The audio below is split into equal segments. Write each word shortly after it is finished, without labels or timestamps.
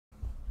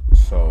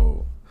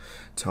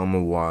Tell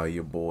me why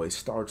your boy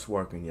starts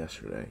working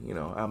yesterday. You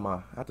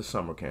know, at the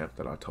summer camp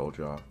that I told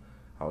y'all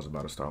I was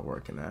about to start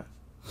working at.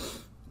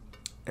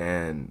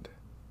 And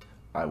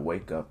I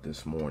wake up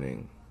this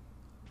morning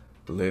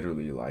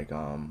literally like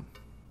I'm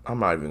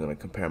not even gonna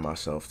compare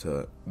myself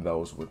to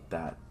those with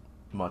that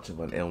much of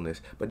an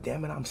illness, but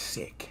damn it, I'm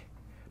sick.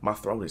 My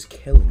throat is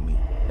killing me,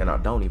 and I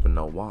don't even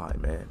know why,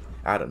 man.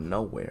 Out of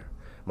nowhere.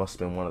 Must have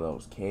been one of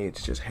those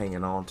kids just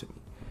hanging on to me.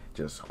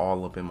 Just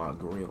all up in my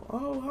grill.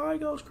 Oh, hi,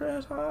 Ghost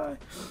Crash, hi.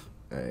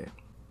 Hey,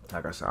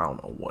 like I said, I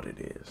don't know what it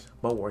is,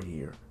 but we're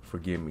here.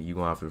 Forgive me. You're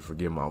going to have to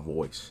forgive my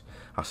voice.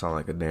 I sound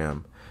like a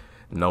damn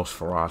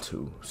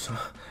Nosferatu.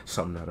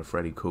 Something out of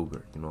Freddy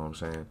Krueger. You know what I'm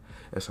saying?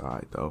 It's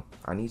alright, though.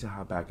 I need to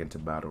hop back into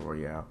Battle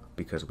Royale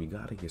because we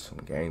got to get some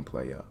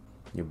gameplay up.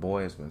 Your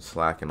boy has been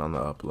slacking on the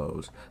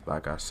uploads.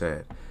 Like I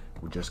said,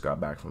 we just got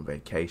back from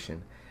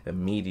vacation.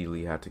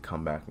 Immediately had to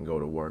come back and go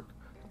to work.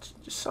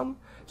 Just some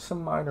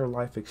minor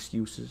life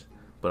excuses,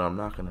 but I'm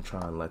not going to try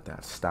and let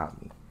that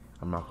stop me.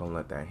 I'm not going to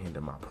let that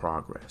hinder my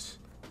progress.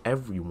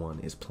 Everyone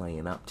is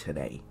playing up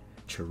today.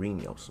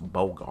 Chirinos,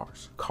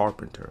 Bogarts,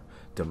 Carpenter,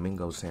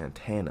 Domingo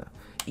Santana,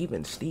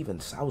 even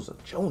Steven Souza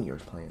Jr.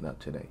 is playing up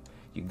today.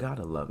 You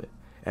gotta love it.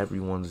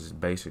 Everyone's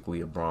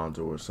basically a bronze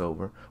or a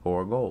silver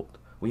or a gold.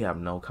 We have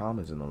no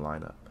commons in the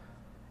lineup.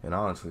 And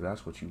honestly,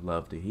 that's what you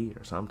love to hear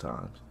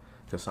sometimes.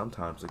 Because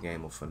sometimes the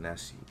game will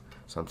finesse you.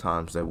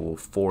 Sometimes they will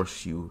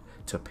force you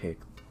to pick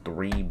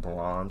 3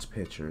 bronze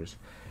pitchers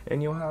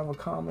and you'll have a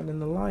common in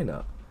the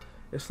lineup.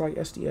 It's like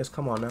SDS,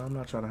 come on now, I'm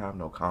not trying to have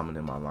no common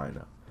in my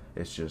lineup.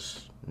 It's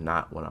just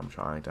not what I'm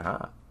trying to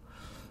have.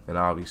 And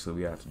obviously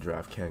we have to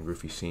draft Ken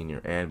Griffey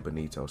Sr. and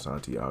Benito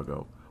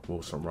Santiago,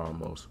 Wilson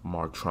Ramos,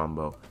 Mark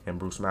Trumbo, and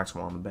Bruce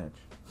Maxwell on the bench.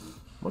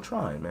 We're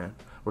trying, man.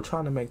 We're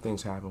trying to make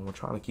things happen. We're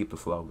trying to keep the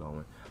flow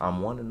going.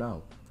 I'm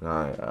 1-0.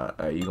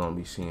 You're going to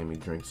be seeing me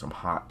drink some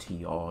hot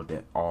tea all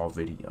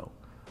video.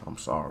 I'm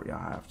sorry,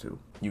 I have to.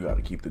 You got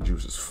to keep the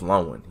juices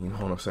flowing. You know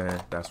what I'm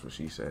saying? That's what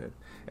she said.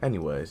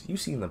 Anyways, you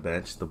seen the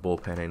bench. The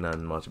bullpen ain't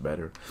nothing much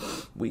better.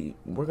 We're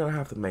going to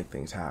have to make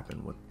things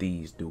happen with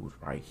these dudes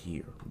right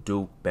here.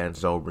 Duke, Ben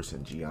Zobrist,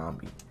 and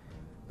Giambi.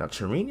 Now,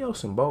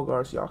 Chirinos and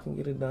Bogarts, y'all can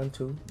get it done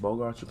too.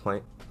 Bogarts, you're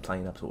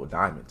playing up to a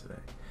diamond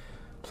today.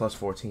 Plus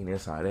 14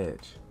 inside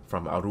edge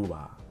from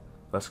Aruba.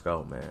 Let's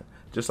go, man.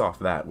 Just off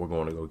that, we're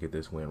going to go get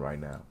this win right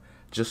now.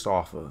 Just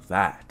off of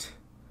that.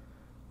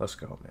 Let's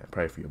go, man.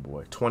 Pray for your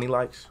boy. 20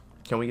 likes?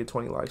 Can we get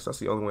 20 likes? That's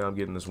the only way I'm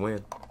getting this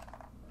win.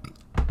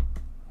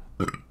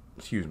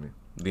 Excuse me.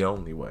 The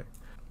only way.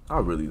 I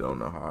really don't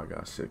know how I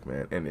got sick,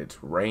 man. And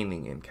it's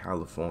raining in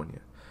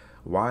California.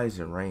 Why is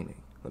it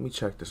raining? Let me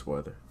check this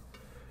weather.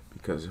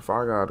 Because if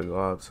I got to go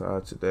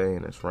outside today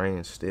and it's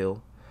raining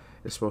still,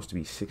 it's supposed to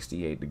be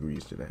 68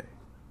 degrees today.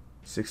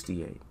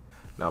 68.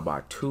 Now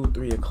by 2,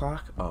 3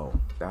 o'clock, oh,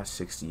 that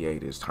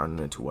 68 is turning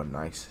into a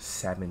nice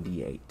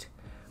 78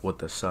 with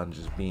the sun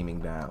just beaming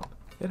down.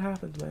 It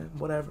happens, man.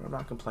 Whatever. I'm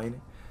not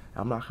complaining.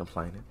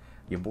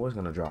 Your boy's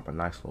going to drop a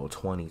nice little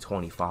 20,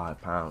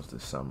 25 pounds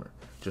this summer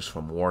just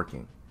from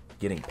working,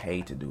 getting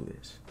paid to do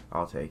this.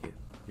 I'll take it.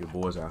 Your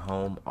boy's at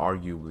home.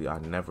 Arguably, I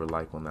never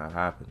like when that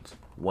happens.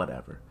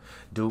 Whatever.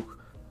 Duke,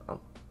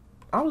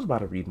 I was about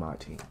to read my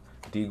team.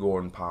 D.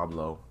 Gordon,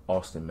 Pablo,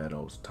 Austin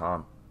Meadows,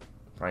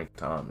 Frank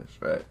Thomas,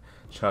 right?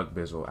 Chuck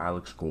Bizzle,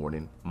 Alex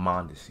Gordon,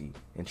 Mondesi,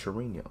 and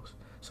Chirinos.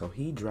 So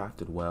he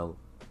drafted well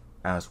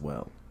as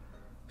well.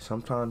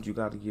 Sometimes you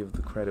got to give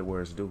the credit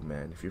where it's due,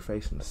 man. If you're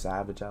facing a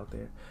savage out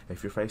there,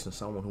 if you're facing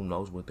someone who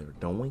knows what they're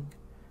doing,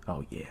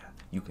 oh yeah,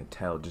 you can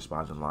tell just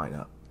by the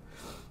lineup.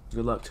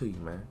 Good luck to you,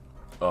 man.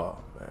 Oh,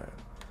 man.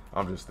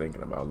 I'm just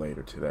thinking about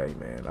later today,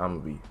 man.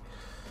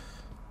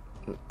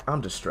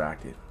 I'm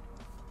distracted.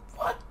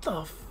 What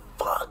the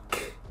fuck?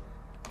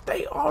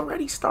 They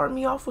already start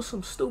me off with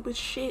some stupid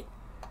shit.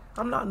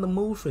 I'm not in the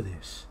mood for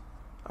this.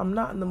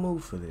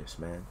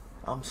 Man.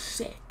 I'm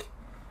sick.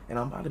 And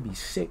I'm about to be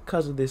sick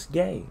because of this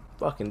game.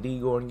 Fucking D.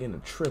 Gordon getting a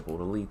triple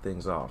to lead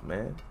things off,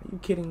 man. Are you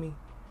kidding me?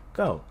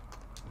 Go.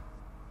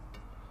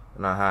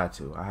 And I had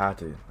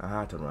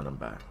to run him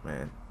back,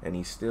 man. And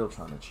he's still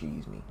trying to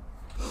cheese me.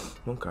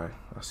 Okay.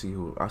 I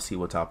see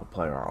what type of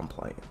player I'm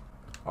playing.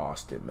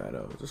 Austin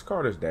Meadows. This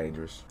card is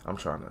dangerous. I'm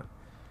trying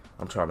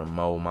to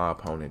mow my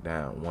opponent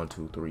down. 1,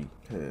 2, 3.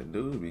 Yeah,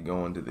 dudes be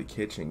going to the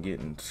kitchen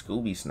getting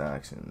Scooby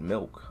snacks and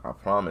milk. I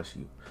promise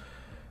you.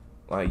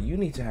 Like, you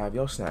need to have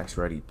your snacks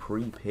ready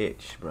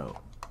pre-pitch, bro.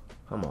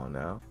 Come on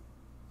now.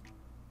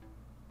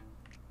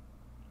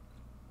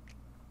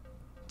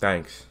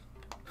 Thanks.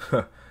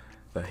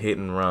 The hit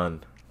and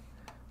run.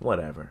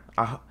 Whatever.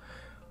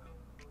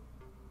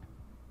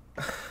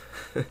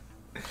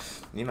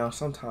 You know,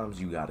 sometimes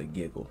you gotta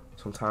giggle.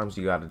 Sometimes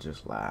you gotta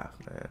just laugh,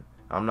 man.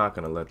 I'm not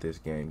gonna let this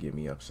game get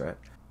me upset.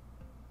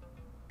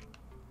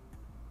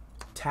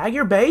 Tag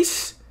your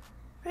base?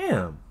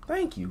 Damn,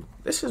 thank you.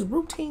 This is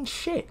routine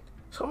shit.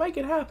 So make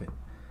it happen.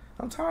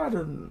 I'm tired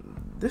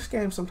of this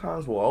game.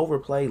 Sometimes will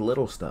overplay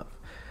little stuff.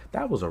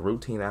 That was a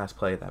routine ass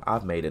play that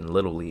I've made in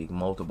Little League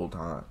multiple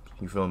times.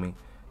 You feel me?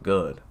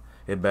 Good.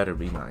 It better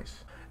be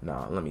nice.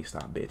 Nah, let me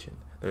stop bitching.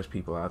 There's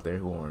people out there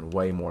who are in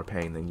way more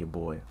pain than your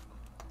boy.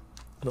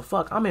 The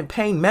fuck, I'm in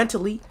pain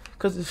mentally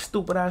because this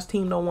stupid ass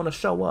team don't want to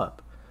show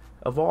up.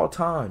 Of all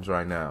times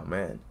right now,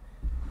 man.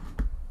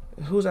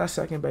 Who's at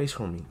second base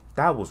for me?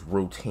 That was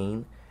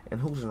routine.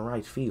 And who's in the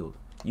right field?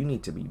 You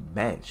need to be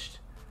benched.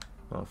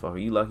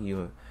 Motherfucker, you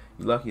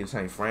lucky this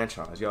ain't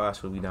franchise. Your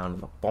ass will be down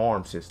in the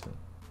farm system.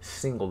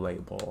 Single A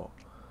ball.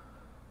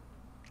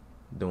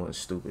 Doing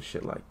stupid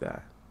shit like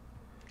that.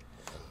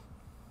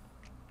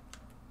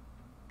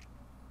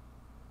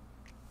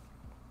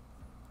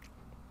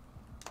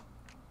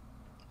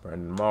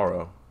 Brandon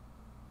Morrow.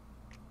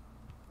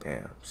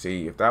 Damn.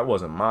 See, if that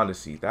wasn't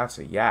Mondesi, that's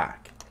a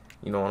yak.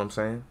 You know what I'm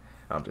saying?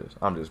 I'm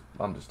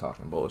just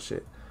talking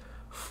bullshit.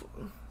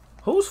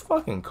 Whose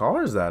fucking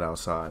car is that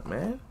outside,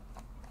 man?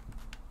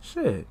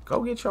 Shit,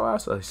 go get your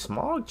ass a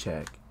smog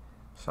check.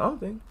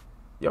 Something.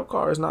 Your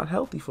car is not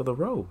healthy for the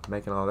road,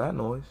 making all that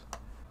noise.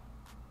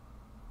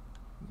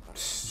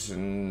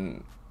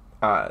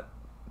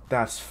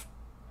 That's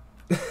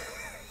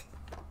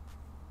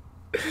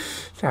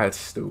that's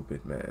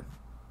stupid, man.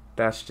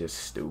 That's just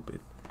stupid.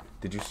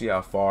 Did you see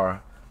how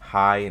far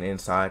high and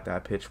inside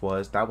that pitch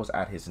was? That was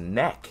at his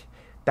neck.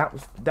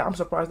 I'm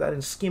surprised that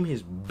didn't skim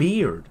his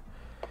beard.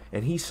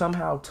 And he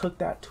somehow took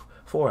that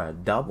for a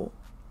double.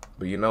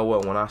 But you know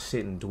what? When I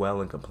sit and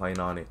dwell and complain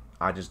on it,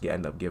 I just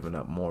end up giving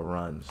up more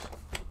runs.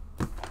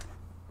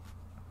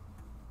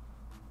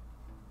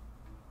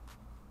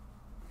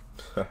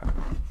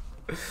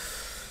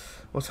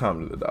 What time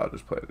do the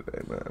Dodgers play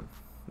today, man?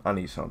 I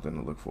need something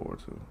to look forward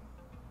to.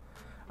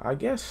 I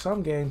guess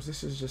some games,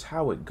 this is just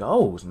how it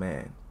goes,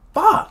 man.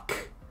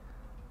 Fuck!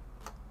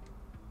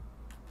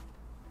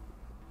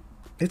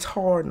 It's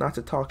hard not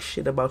to talk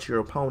shit about your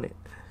opponent.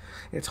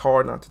 It's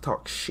hard not to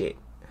talk shit.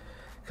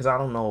 Because I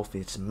don't know if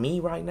it's me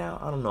right now.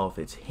 I don't know if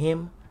it's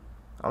him.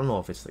 I don't know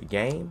if it's the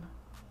game.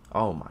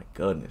 Oh my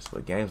goodness.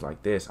 With games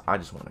like this, I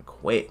just want to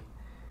quit.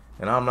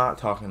 And I'm not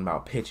talking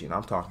about pitching.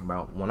 I'm talking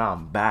about when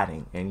I'm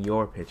batting and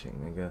you're pitching,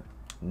 nigga.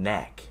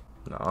 Neck.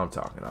 No, I'm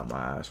talking on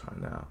my ass right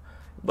now.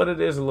 But it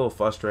is a little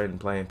frustrating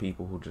playing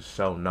people who just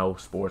show no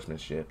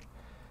sportsmanship.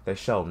 They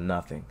show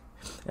nothing.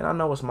 And I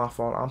know it's my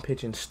fault. I'm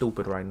pitching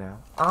stupid right now.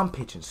 I'm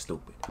pitching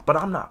stupid. But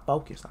I'm not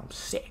focused. I'm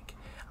sick.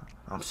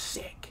 I'm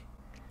sick.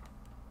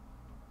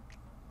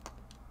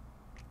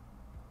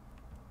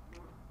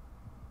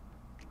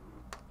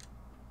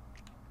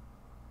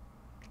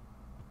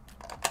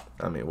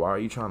 I mean, why are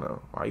you trying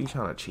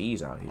to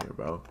cheese out here,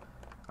 bro?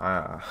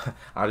 I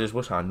just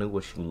wish I knew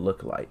what you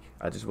look like.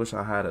 I just wish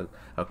I had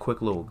a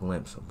quick little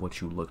glimpse of what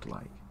you looked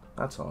like.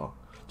 That's all.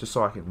 Just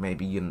so I could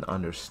maybe get an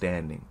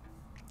understanding.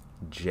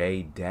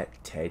 J Det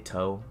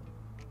Tato.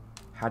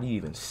 How do you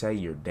even say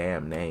your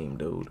damn name,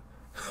 dude?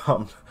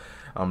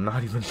 I'm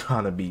not even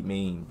trying to be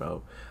mean,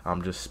 bro.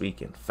 I'm just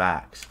speaking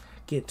facts.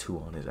 Get two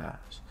on his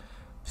ass.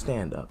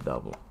 Stand up,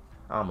 double.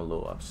 I'm a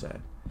little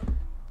upset.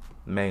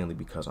 Mainly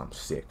because I'm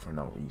sick for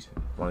no reason.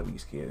 One of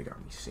these kids got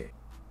me sick.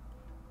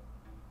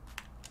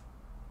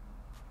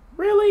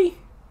 Really?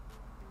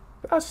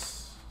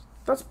 That's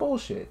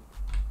bullshit.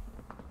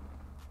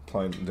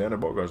 Xander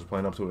Bogaerts is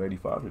playing up to an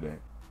 85 today.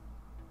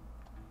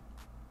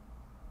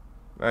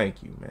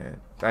 Thank you, man.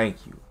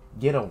 Thank you.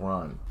 Get a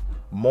run.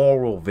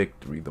 Moral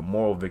victory. The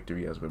moral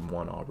victory has been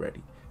won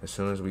already. As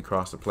soon as we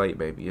cross the plate,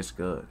 baby, it's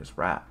good. It's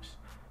wraps.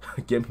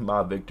 Give me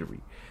my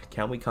victory.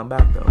 Can we come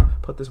back, though?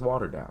 Put this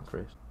water down,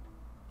 Chris.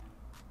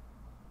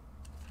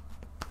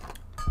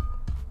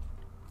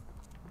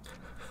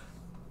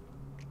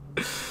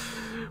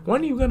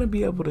 When are you going to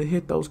be able to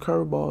hit those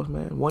curveballs,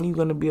 man? When are you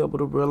going to be able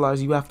to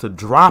realize you have to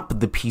drop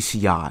the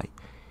PCI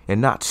and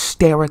not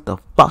stare at the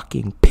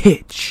fucking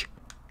pitch?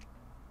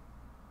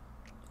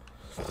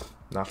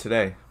 Not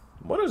today.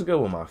 What is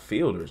good with my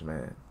fielders,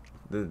 man?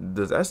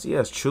 Does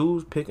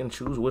SDS pick and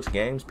choose which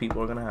games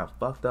people are going to have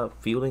fucked up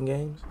fielding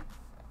games?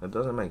 That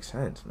doesn't make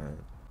sense, man.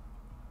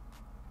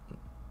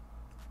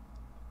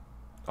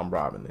 I'm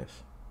robbing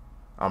this.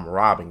 I'm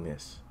robbing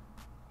this.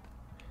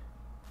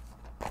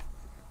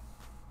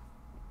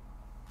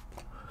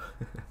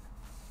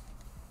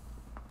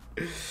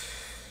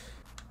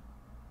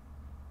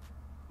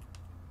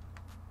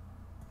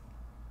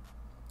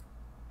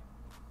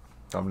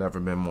 I've never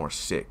been more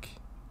sick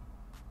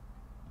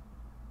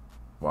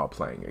while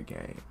playing a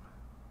game.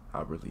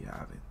 I really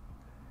haven't.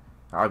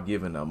 I've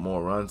given up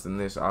more runs than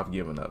this. I've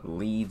given up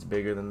leads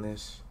bigger than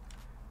this.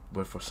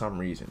 But for some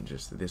reason,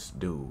 just this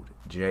dude,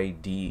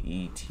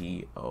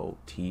 JDETOTO,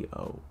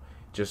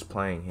 just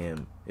playing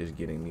him is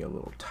getting me a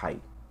little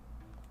tight.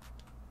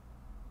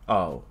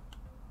 Oh.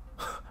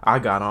 I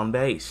got on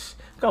base.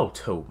 Go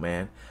two,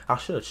 man. I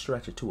should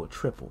stretch it to a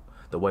triple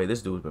the way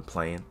this dude's been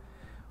playing.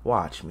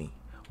 Watch me.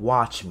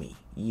 Watch me.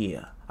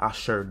 Yeah, I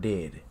sure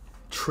did.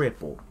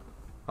 Triple.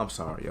 I'm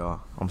sorry,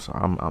 y'all. I'm sorry.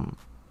 I'm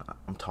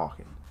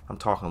talking. I'm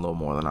talking a little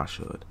more than I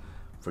should.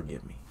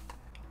 Forgive me.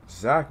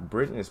 Zach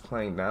Britton is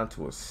playing down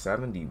to a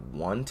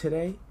 71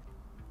 today.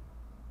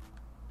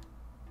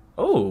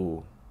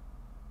 Oh.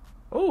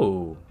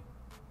 Oh.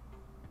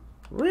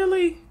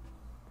 Really?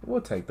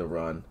 We'll take the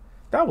run.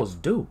 That was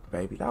Duke,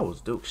 baby. That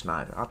was Duke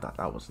Schneider. I thought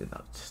that was in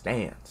the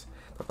stands.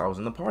 I thought that was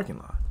in the parking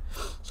lot.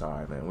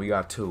 Sorry, man. We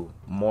got 2.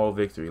 Moral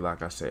victory,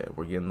 like I said.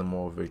 We're getting the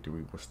moral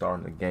victory. We're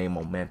starting to gain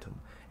momentum.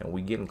 And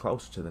we're getting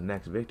closer to the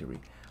next victory.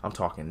 I'm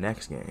talking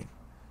next game.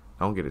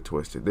 Don't get it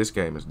twisted. This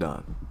game is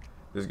done.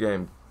 This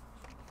game,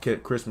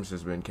 Christmas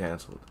has been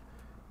canceled.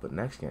 But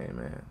next game,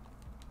 man,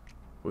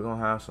 we're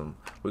gonna have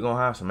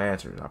some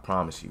answers, I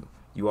promise you.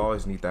 You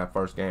always need that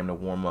first game to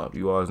warm up.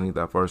 You always need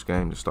that first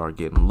game to start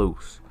getting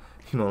loose.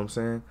 You know what I'm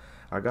saying?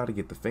 I gotta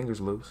get the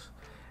fingers loose.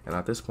 And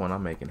at this point,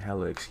 I'm making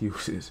hella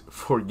excuses.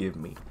 Forgive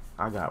me.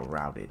 I got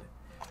routed.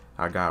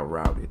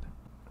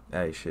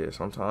 Hey, shit,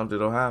 sometimes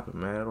it'll happen,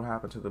 man. It'll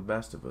happen to the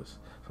best of us.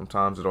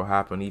 Sometimes it'll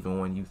happen even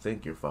when you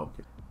think you're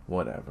focused.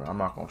 Whatever. I'm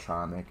not going to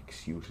try and make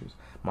excuses.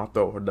 My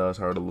throat does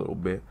hurt a little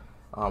bit.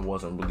 I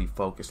wasn't really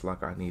focused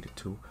like I needed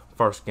to.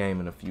 First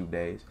game in a few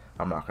days.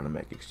 I'm not going to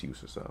make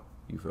excuses, though.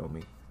 You feel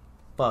me?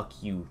 Fuck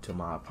you to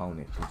my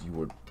opponent because you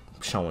were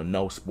showing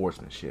no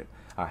sportsmanship.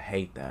 I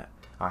hate that.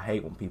 I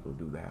hate when people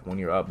do that. When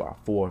you're up by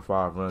 4 or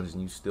 5 runs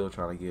and you still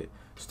trying to get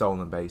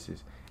stolen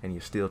bases and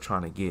you're still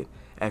trying to get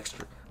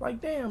extra.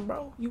 Like, damn,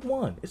 bro, you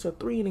won. It's a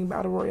 3-inning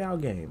battle royale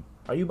game.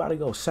 Are you about to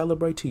go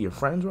celebrate to your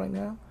friends right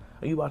now?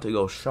 Are you about to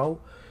go show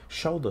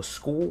the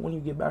school when you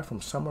get back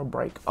from summer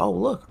break? Oh,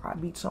 look, I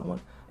beat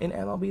someone in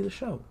MLB The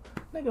Show.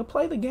 Nigga,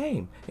 play the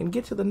game and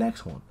get to the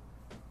next one.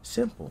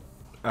 Simple.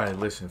 All right,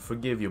 listen,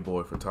 forgive your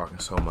boy for talking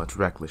so much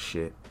reckless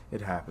shit.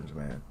 It happens,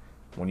 man.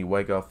 When you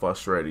wake up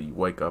frustrated, you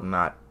wake up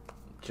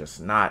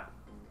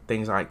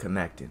things aren't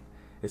connecting.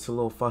 It's a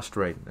little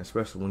frustrating,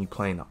 especially when you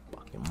playing a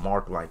fucking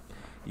mark like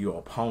your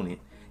opponent,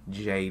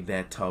 Jay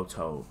that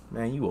Toto.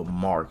 Man, you a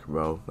mark,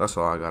 bro. That's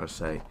all I gotta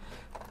say.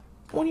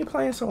 When you're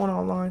playing someone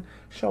online,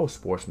 show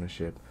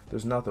sportsmanship.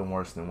 There's nothing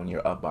worse than when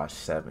you're up by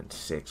 7,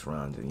 6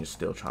 runs and you're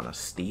still trying to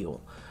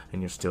steal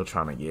and you're still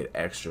trying to get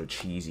extra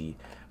cheesy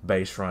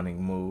base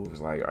running moves.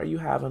 Like, are you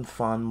having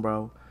fun,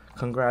 bro?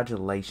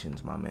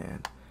 Congratulations, my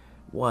man.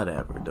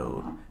 Whatever,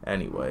 dude.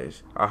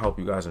 Anyways, I hope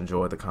you guys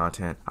enjoyed the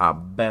content. I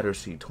better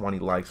see 20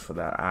 likes for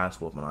that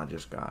ass whooping I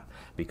just got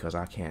because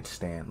I can't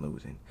stand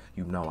losing.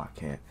 You know I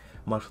can't.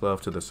 Much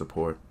love to the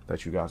support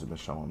that you guys have been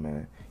showing,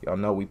 man. Y'all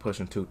know we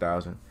pushing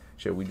 2,000.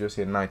 Shit, we just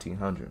hit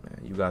 1,900,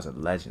 man. You guys are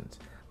legends.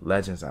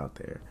 Legends out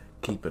there.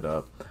 Keep it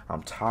up.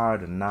 I'm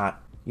tired of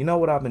not... You know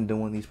what I've been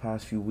doing these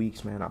past few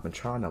weeks, man? I've been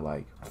trying to,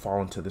 like,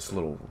 fall into this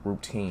little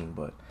routine,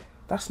 but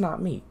that's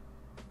not me.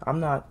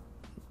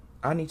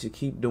 I need to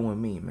keep doing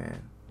me,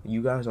 man.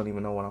 You guys don't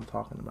even know what I'm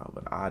talking about,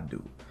 but I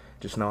do.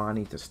 Just know I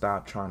need to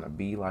stop trying to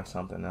be like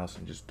something else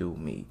and just do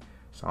me.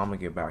 So I'm going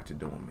to get back to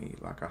doing me,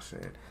 like I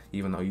said.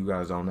 Even though you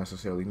guys don't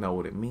necessarily know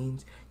what it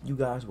means, you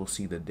guys will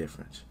see the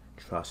difference.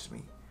 Trust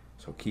me.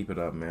 So keep it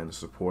up, man. The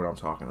support I'm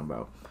talking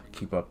about.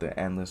 Keep up the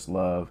endless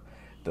love,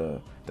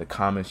 the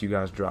comments you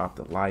guys drop,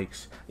 the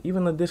likes,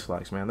 even the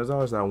dislikes, man. There's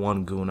always that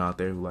one goon out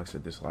there who likes to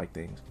dislike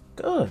things.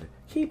 Good.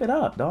 Keep it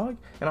up, dog.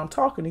 And I'm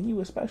talking to you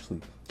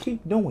especially.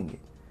 Keep doing it,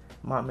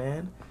 my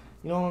man.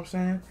 You know what I'm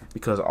saying?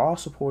 Because all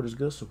support is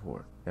good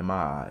support in my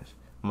eyes.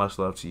 Much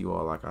love to you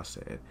all, like I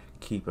said.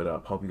 Keep it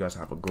up. Hope you guys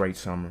have a great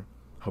summer.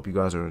 Hope you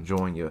guys are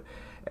enjoying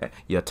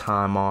your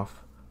time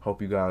off.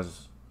 Hope you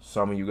guys,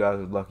 some of you guys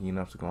are lucky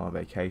enough to go on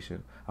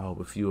vacation. I hope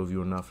a few of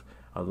you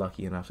are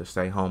lucky enough to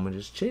stay home and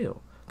just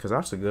chill. Because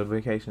that's a good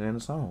vacation in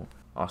its own.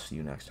 I'll see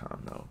you next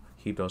time, though.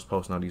 Keep those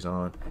post notices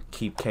on.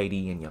 Keep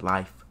KD in your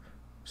life.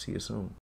 See you soon.